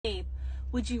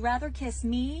Would you rather kiss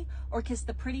me or kiss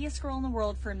the prettiest girl in the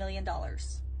world for $1 million?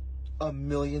 $1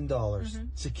 million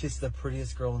to kiss the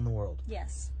prettiest girl in the world?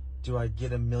 Yes. Do I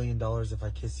get $1 million if I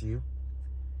kiss you?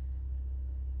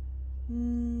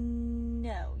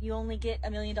 No. You only get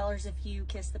 $1 million if you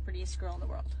kiss the prettiest girl in the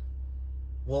world.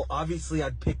 Well, obviously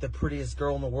I'd pick the prettiest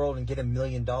girl in the world and get $1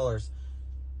 million.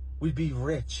 We'd be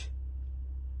rich.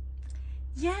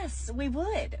 Yes, we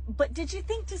would. But did you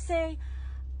think to say,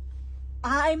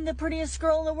 I'm the prettiest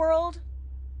girl in the world?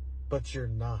 But you're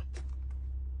not.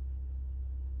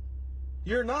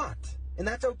 You're not. And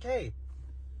that's okay.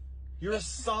 You're a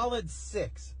solid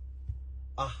 6.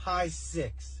 A high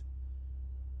 6.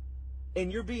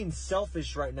 And you're being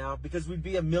selfish right now because we'd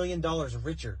be $1 million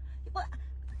richer. Well,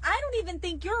 I don't even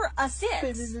think you're a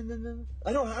 6. No.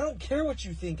 I don't care what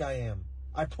you think I am.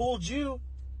 I pulled you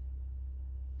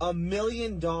 $1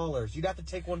 million. You'd have to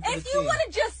take one for the team. If you would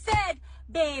have just said,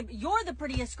 babe, you're the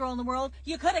prettiest girl in the world,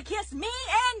 you could have kissed me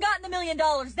and gotten $1 million.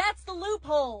 That's the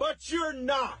loophole. But you're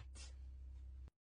not.